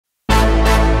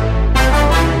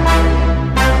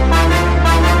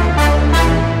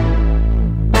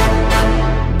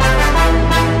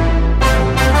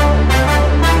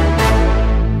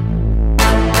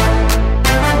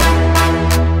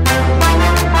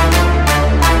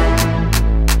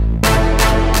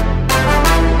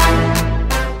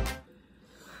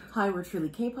Hi, we're Truly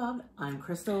K-Pop. I'm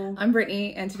Crystal. I'm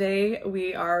Brittany, and today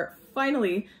we're a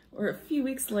few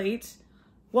weeks late.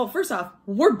 Well, first off,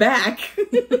 we're back.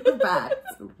 We're back.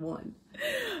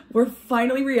 We're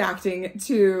finally reacting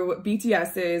to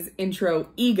BTS's intro,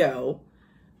 Ego.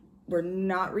 We're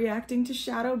not reacting to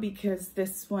Shadow because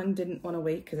this one didn't want to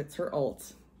wait because it's her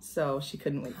ult. So she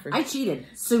couldn't wait for I cheated.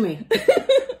 Sue me.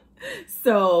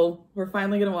 So we're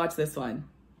finally going to watch this one.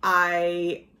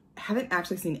 I haven't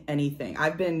actually seen anything.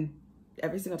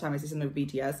 Every single time I see something with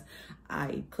BTS,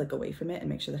 I click away from it and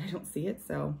make sure that I don't see it.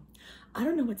 So I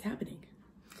don't know what's happening.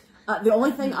 The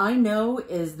only thing I know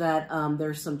is that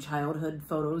there's some childhood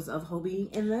photos of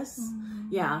Hobie in this.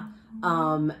 Yeah.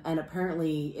 And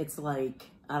apparently it's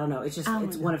like, I don't know. It's just,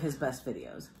 it's one of his best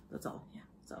videos. That's all. Yeah.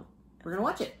 So we're going to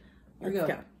watch it. Here we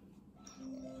go.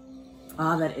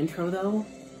 Ah, that intro though.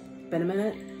 Been a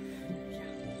minute.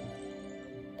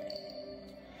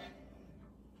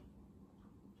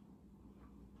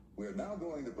 We're now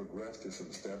going to progress to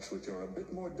some steps which are a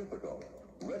bit more difficult.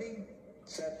 Ready,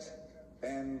 set,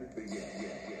 and begin.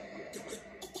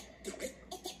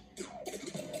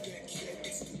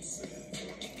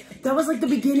 That was like the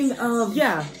beginning of...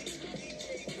 Yeah.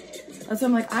 So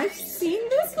I'm like, I've seen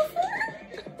this before?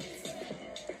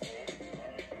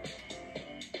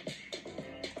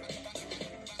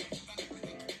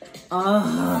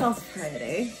 Smells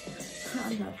pretty. I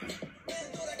love her.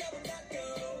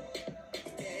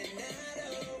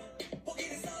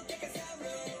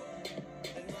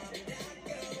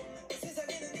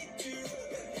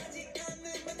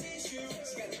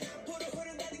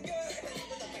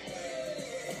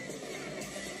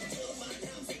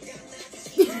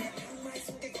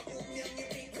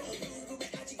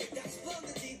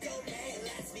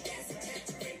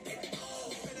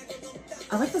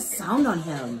 I like the sound on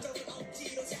him.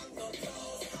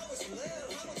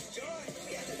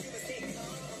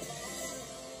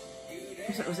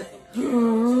 Was it?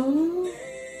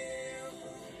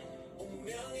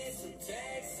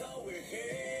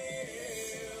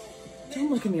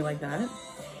 Don't look at me like that.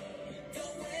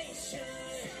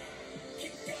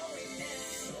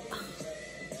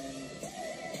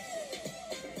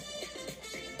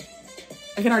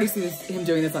 I can already see him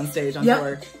doing this on stage on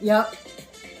tour. Yep.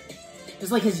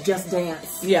 Just like his Just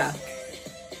Dance. Yeah.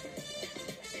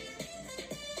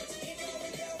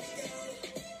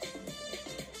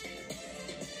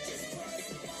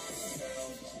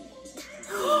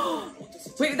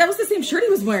 Wait, that was the same shirt he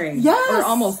was wearing. Yes. Or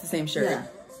almost the same shirt. Yeah.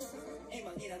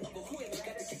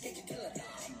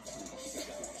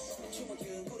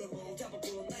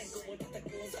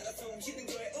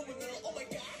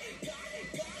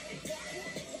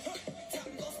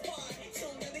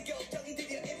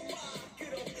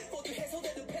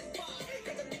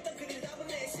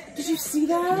 Did you see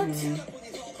that? Mm-hmm.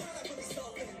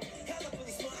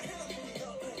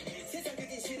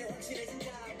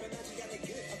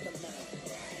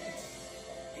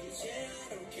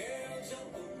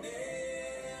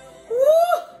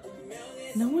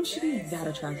 No one should be that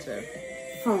attractive.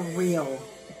 For real.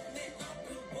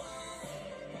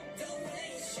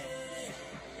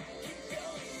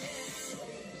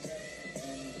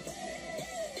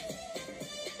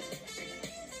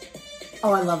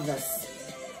 Oh, I love this.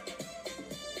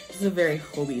 This is a very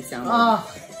Hobie sound. Oh.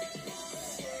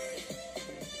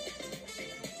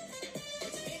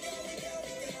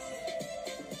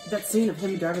 That scene of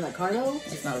him driving that car though?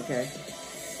 It's not okay.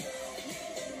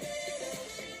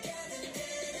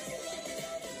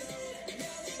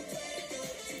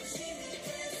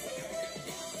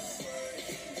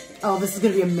 Oh, this is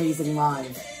gonna be amazing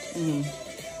live.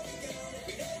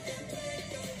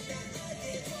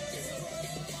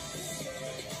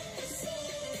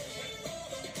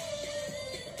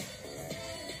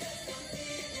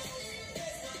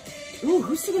 Ooh,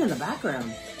 who's singing in the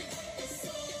background?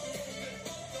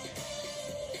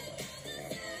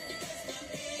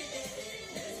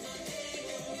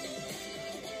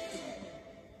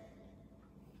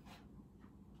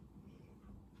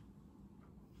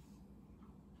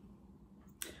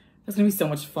 That's gonna be so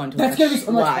much fun to That's watch gonna be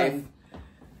so much live. fun.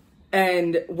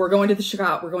 And we're going to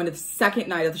the second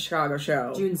night of the Chicago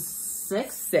show. June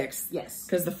 6th? 6th. Yes.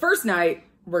 Because the first night,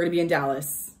 we're gonna be in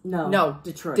Dallas. No,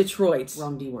 Detroit.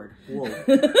 Wrong D word. Whoa.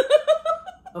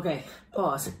 Okay,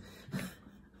 pause.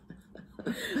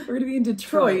 We're gonna be in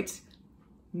Detroit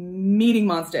meeting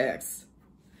Monsta X.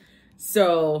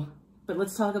 So. But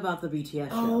let's talk about the BTS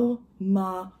show. Oh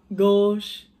my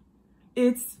gosh.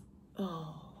 It's,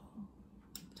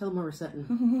 Tell them where we're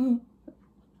sitting.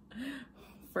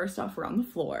 First off, we're on the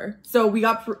floor. So we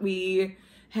were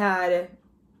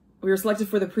selected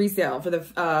for the pre-sale for the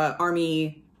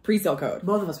Army pre-sale code.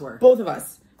 Both of us were. Both of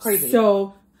us. Crazy.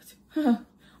 So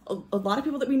a lot of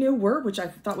people that we knew were, which I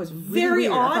thought was very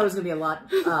weird. odd. I thought it was gonna be a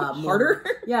lot harder.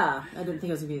 Yeah, I didn't think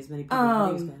it was gonna be as many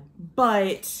people.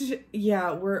 But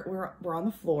yeah, we're on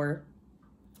the floor.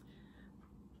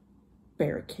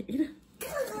 Barricade.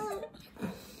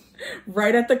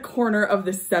 Right at the corner of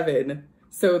the 7.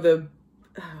 So the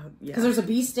because there's a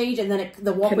B stage and then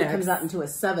the walkway comes out into a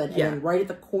 7, and then right at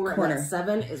the corner of that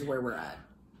 7 is where we're at.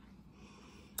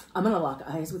 I'm gonna lock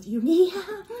eyes with you, Mia.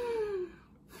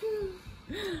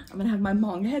 I'm gonna have my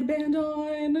Hmong headband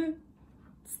on.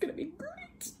 It's gonna be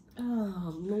great.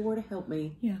 Oh, Lord help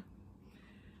me. Yeah.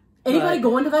 Anybody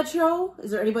going to that show?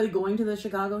 Is there anybody going to the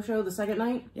Chicago show the second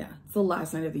night? Yeah, it's the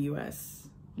last night of the U.S.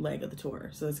 leg of the tour,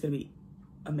 so it's gonna be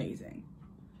amazing.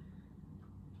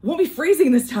 It won't be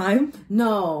freezing this time.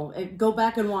 No, go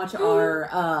back and watch our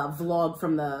vlog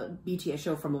from the BTS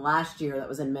show from last year that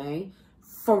was in May.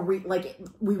 I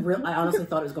honestly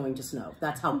thought it was going to snow.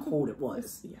 That's how cold it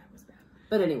was. Yeah, it was bad.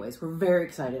 But anyways, we're very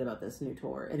excited about this new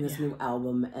tour and this new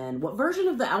album. And what version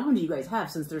of the album do you guys have?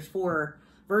 Since there's 4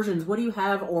 versions, what do you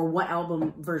have, or what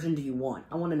album version do you want?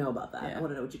 I want to know about that. I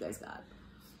want to know what you guys got.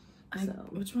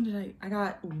 Which one did I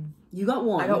got? You got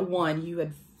 1. I got 1. You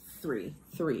had 3.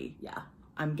 3. Yeah.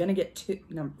 I'm gonna get 2.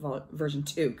 No, version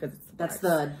 2 because that's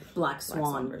the Black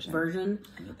Swan version.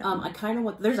 I kind of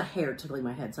want. There's a hair tickling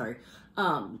my head. Sorry.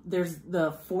 There's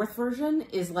the 4th version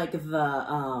is like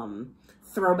the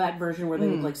throwback version where they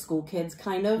look like school kids,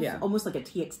 kind of, almost like a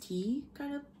TXT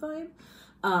kind of vibe.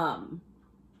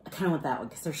 I kind of want that one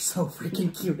because they're so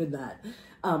freaking cute in that.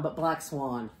 But Black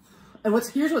Swan. And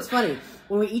here's what's funny.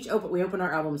 When we open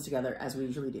our albums together, as we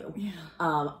usually do. Yeah.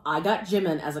 I got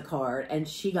Jimin as a card, and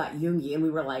she got Yoongi, and we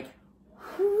were like,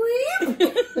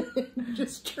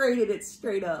 just traded it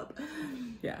straight up.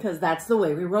 Yeah. Because that's the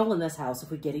way we roll in this house.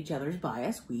 If we get each other's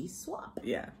bias, we swap.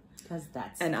 Yeah. Because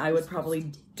that's... And I would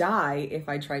probably die if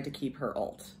I tried to keep her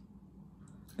alt.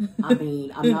 I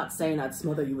mean, I'm not saying I'd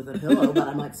smother you with a pillow, but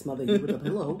I might smother you with a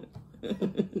pillow.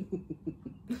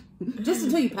 Just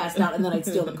until you passed out, and then I'd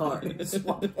steal the card and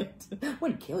swap it. I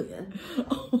wouldn't kill you.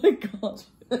 Oh my god.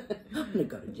 I'm gonna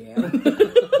go to jail.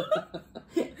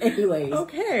 Anyways.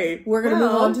 Okay. We're gonna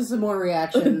move on to some more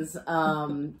reactions.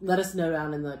 Let us know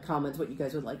down in the comments what you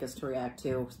guys would like us to react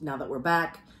to. Now that we're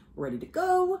back, we're ready to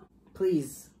go.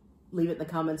 Please leave it in the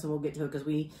comments and we'll get to it because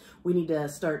we need to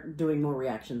start doing more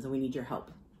reactions and we need your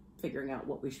help figuring out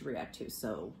what we should react to.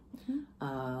 So,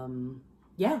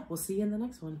 yeah, we'll see you in the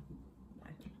next one.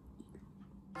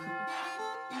 Bye.